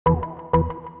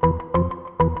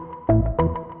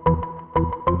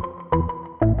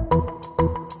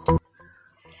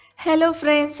Hello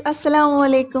friends, അസ്സലാമു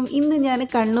അലൈക്കും. ഇന്ന് ഞാൻ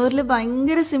കണ്ണൂരിൽ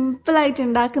ഭയങ്കര സിമ്പിളായിട്ട്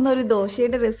ഉണ്ടാക്കുന്ന ഒരു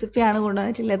ദോശയുടെ റെസിപ്പിയാണ്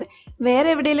കൊണ്ടുവന്നിട്ടുള്ളത്. വേറെ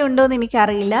എവിടെയെങ്കിലും ഉണ്ടോ എന്ന്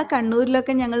എനിക്കറിയില്ല.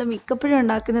 കണ്ണൂരിലൊക്കെ ഞങ്ങൾ മിക്കപ്പോഴും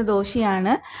ഉണ്ടാക്കുന്ന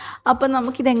ദോശയാണ്. അപ്പം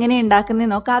നമുക്കിതെങ്ങനെയാണ്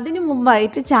ഉണ്ടാക്കുന്നത് നോക്കാം. അതിന്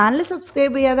മുമ്പായിട്ട് ചാനൽ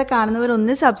സബ്സ്ക്രൈബ് ചെയ്യാതെ കാണുന്നവർ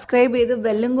ഒന്ന് സബ്സ്ക്രൈബ് ചെയ്ത്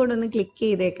ബെല്ലും കൂടെ ഒന്ന് ക്ലിക്ക്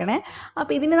ചെയ്തേക്കണേ.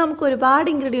 അപ്പോൾ ഇതിന് നമുക്ക് ഒരുപാട്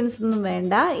ഇൻഗ്രീഡിയൻസ് ഒന്നും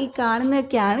വേണ്ട. ഈ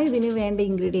കാണുന്നതൊക്കെയാണ് ഇതിന് വേണ്ട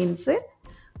ഇൻഗ്രീഡിയൻസ്.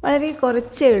 വളരെ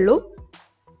കുറച്ചേ ഉള്ളൂ.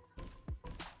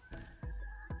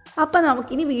 അപ്പം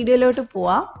നമുക്കിനി വീഡിയോയിലോട്ട്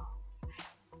പോവാം.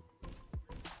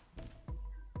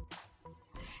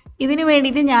 ഇതിന്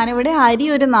വേണ്ടിയിട്ട് ഞാനിവിടെ അരി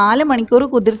ഒരു 4 മണിക്കൂർ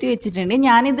കുതിർത്തി വെച്ചിട്ടുണ്ട്.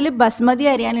 ഞാനിതിൽ ബസ്മതി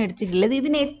അരിയാണ് എടുത്തിട്ടുള്ളത്.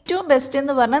 ഇതിന് ഏറ്റവും ബെസ്റ്റ്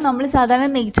എന്ന് പറഞ്ഞാൽ നമ്മൾ സാധാരണ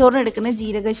നെയ്ച്ചോറിന് എടുക്കുന്ന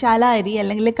ജീരകശാല അരി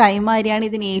അല്ലെങ്കിൽ കൈമ അരിയാണ്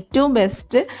ഇതിന് ഏറ്റവും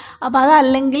ബെസ്റ്റ്. അപ്പോൾ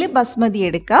അതല്ലെങ്കിൽ ബസ്മതി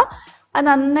എടുക്കുക. അത്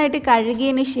നന്നായിട്ട്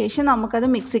കഴുകിയതിന് ശേഷം നമുക്കത്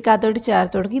മിക്സിക്കകത്തോട്ട്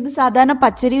ചേർത്ത് കൊടുക്കും. ഇത് സാധാരണ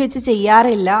പച്ചരി വെച്ച്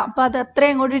ചെയ്യാറില്ല. അപ്പോൾ അത്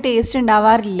അത്രയും അങ്ങോട്ട് ടേസ്റ്റ്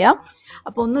ഉണ്ടാവാറില്ല.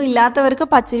 അപ്പോൾ ഒന്നും ഇല്ലാത്തവർക്ക്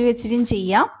പച്ചരി വെച്ചിട്ടും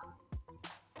ചെയ്യാം.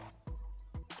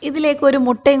 ഇതിലേക്ക് ഒരു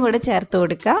മുട്ടയും കൂടെ ചേർത്ത്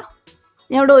കൊടുക്കുക.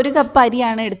 ഞാൻ ഇവിടെ 1 കപ്പ്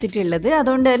അരിയാണ് എടുത്തിട്ടുള്ളത്.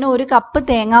 അതുകൊണ്ട് തന്നെ 1 കപ്പ്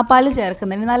തേങ്ങാപ്പാൽ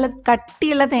ചേർക്കുന്നുണ്ട്. നല്ല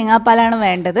കട്ടിയുള്ള തേങ്ങാപ്പാലാണ്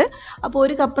വേണ്ടത്. അപ്പോൾ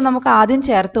 1 കപ്പ് നമുക്ക് ആദ്യം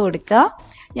ചേർത്ത് കൊടുക്കുക.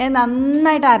 ഞാൻ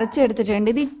നന്നായിട്ട് അരച്ചെടുത്തിട്ടുണ്ട്.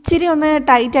 ഇത് ഇച്ചിരി ഒന്ന്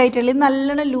ടൈറ്റ് ആയിട്ടുള്ള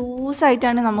നല്ലോണം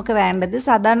ലൂസായിട്ടാണ് നമുക്ക് വേണ്ടത്.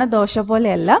 സാധാരണ ദോശ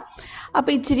പോലെയല്ല.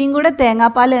 അപ്പോൾ ഇച്ചിരിയും കൂടെ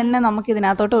തേങ്ങാപ്പാൽ തന്നെ നമുക്ക്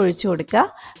ഇതിനകത്തോട്ട് ഒഴിച്ചു കൊടുക്കുക.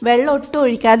 വെള്ളം ഒട്ടും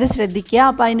ഒഴിക്കാതെ ശ്രദ്ധിക്കുക.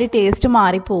 അപ്പോൾ അതിൻ്റെ ടേസ്റ്റ്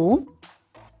മാറിപ്പോവും.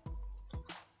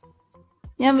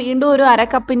 ഞാൻ വീണ്ടും ഒരു 1/2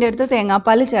 കപ്പിൻ്റെ അടുത്ത്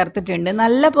തേങ്ങാപ്പാൽ ചേർത്തിട്ടുണ്ട്.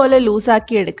 നല്ല പോലെ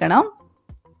ലൂസാക്കി എടുക്കണം.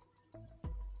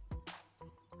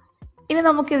 ഇനി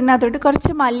നമുക്ക് ഇതിനകത്തോട്ട്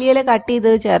കുറച്ച് മല്ലിയില കട്ട്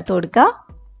ചെയ്ത് ചേർത്ത് കൊടുക്കുക.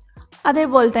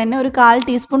 അതേപോലെ തന്നെ ഒരു 1/4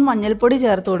 ടീസ്പൂൺ മഞ്ഞൾപ്പൊടി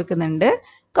ചേർത്ത് കൊടുക്കുന്നുണ്ട്.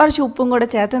 കുറച്ച് ഉപ്പും കൂടെ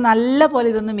ചേർത്ത് നല്ല പോലെ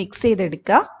ഇതൊന്ന് മിക്സ്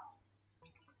ചെയ്തെടുക്കുക.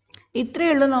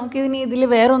 ഇത്രയേ ഉള്ളൂ. ഇതിൽ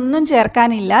വേറെ ഒന്നും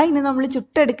ചേർക്കാനില്ല. ഇനി നമ്മൾ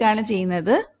ചുട്ടെടുക്കുകയാണ്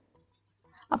ചെയ്യുന്നത്.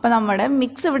 അപ്പം നമ്മുടെ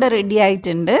മിക്സ് ഇവിടെ റെഡി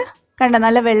ആയിട്ടുണ്ട്. കണ്ടോ,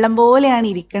 നല്ല വെള്ളം പോലെയാണ്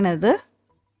ഇരിക്കുന്നത്.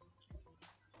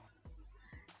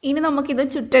 ഇനി നമുക്കിത്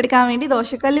ചുട്ടെടുക്കാൻ വേണ്ടി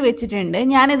ദോശക്കല്ല് വെച്ചിട്ടുണ്ട്.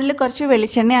 ഞാനിതിൽ കുറച്ച്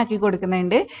വെളിച്ചെണ്ണ ആക്കി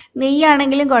കൊടുക്കുന്നുണ്ട്.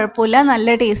 നെയ്യാണെങ്കിലും കുഴപ്പമില്ല,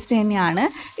 നല്ല ടേസ്റ്റ് തന്നെയാണ്.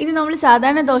 ഇനി നമ്മൾ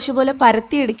സാധാരണ ദോശ പോലെ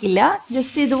പരത്തിയെടുക്കില്ല.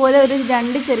 ജസ്റ്റ് ഇതുപോലെ ഒരു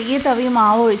 2 ചെറിയ തവി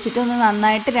മാവ് ഒഴിച്ചിട്ട് ഒന്ന്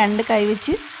നന്നായിട്ട് 2 കൈ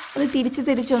വെച്ച് ഒന്ന്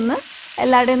തിരിച്ചൊന്ന്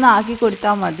എല്ലാവരുടെയും ഒന്ന് ആക്കി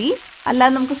കൊടുത്താൽ മതി.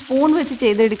 അല്ലാതെ നമുക്ക് സ്പൂൺ വെച്ച്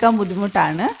ചെയ്തെടുക്കാൻ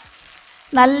ബുദ്ധിമുട്ടാണ്.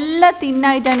 നല്ല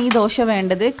തിന്നായിട്ടാണ് ഈ ദോശ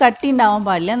വേണ്ടത്. കട്ടി ഉണ്ടാവാൻ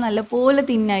പാടില്ല, നല്ലപോലെ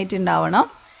തിന്നായിട്ട് ഉണ്ടാവണം.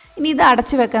 ഇനി ഇത്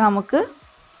അടച്ചു വെക്കാം. നമുക്ക്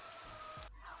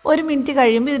 1 മിനിറ്റ്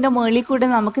കഴിയുമ്പോൾ ഇതിൻ്റെ മുകളിൽ കൂടെ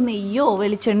നമുക്ക് നെയ്യോ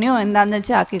വെളിച്ചെണ്ണയോ എന്താണെന്ന്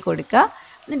വെച്ചാൽ ആക്കി കൊടുക്കുക.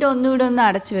 എന്നിട്ട് ഒന്നുകൂടെ ഒന്ന്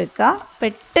അടച്ചു വെക്കുക.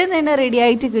 പെട്ടെന്ന് തന്നെ റെഡി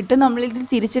ആയിട്ട് കിട്ടും. നമ്മളിത്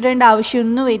തിരിച്ചിടേണ്ട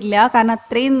ആവശ്യമൊന്നും വരില്ല. കാരണം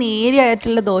അത്രയും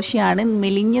നേരിയായിട്ടുള്ള ദോശയാണ്,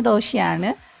 മെലിഞ്ഞ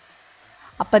ദോശയാണ്.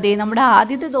 അപ്പം അതേ നമ്മുടെ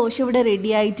ആദ്യത്തെ ദോശ ഇവിടെ റെഡി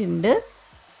ആയിട്ടുണ്ട്.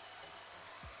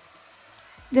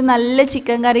 ഇത് നല്ല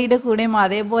ചിക്കൻ കറിയുടെ കൂടെയും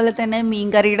അതേപോലെ തന്നെ മീൻ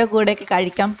കറിയുടെ കൂടെയൊക്കെ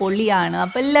കഴിക്കാൻ പൊളിയാണ്.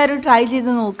 അപ്പോൾ എല്ലാവരും ട്രൈ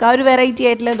ചെയ്ത് നോക്കുക. ഒരു വെറൈറ്റി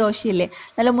ആയിട്ടുള്ള ദോശയില്ലേ,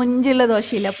 നല്ല മുഞ്ചുള്ള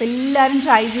ദോശയില്ലേ. അപ്പോൾ എല്ലാവരും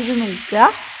ട്രൈ ചെയ്ത്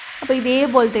നോക്കുക. അപ്പോൾ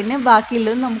ഇതേപോലെ തന്നെ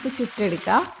ബാക്കിയുള്ളതും നമുക്ക്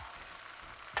ചുട്ടെടുക്കാം.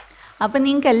 അപ്പം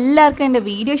നിങ്ങൾക്ക് എല്ലാവർക്കും എൻ്റെ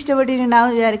വീഡിയോ ഇഷ്ടപ്പെട്ടിട്ടുണ്ടാവും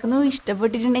വിചാരിക്കുന്നു.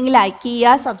 ഇഷ്ടപ്പെട്ടിട്ടുണ്ടെങ്കിൽ ലൈക്ക്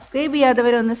ചെയ്യുക, സബ്സ്ക്രൈബ്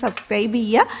ചെയ്യാത്തവരൊന്ന് സബ്സ്ക്രൈബ്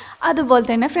ചെയ്യുക. അതുപോലെ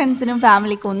തന്നെ ഫ്രണ്ട്സിനും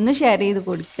ഫാമിലിക്കും ഒന്ന് ഷെയർ ചെയ്ത്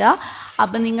കൊടുക്കുക.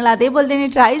 അപ്പം നിങ്ങൾ അതേപോലെ തന്നെ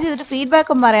ട്രൈ ചെയ്തിട്ട്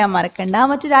ഫീഡ്ബാക്കും പറയാൻ മറക്കണ്ട.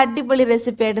 മറ്റൊരു അടിപൊളി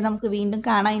റെസിപ്പി ആയിട്ട് നമുക്ക് വീണ്ടും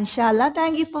കാണാം ഇൻഷാ അല്ലാ.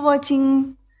 Thank you for watching.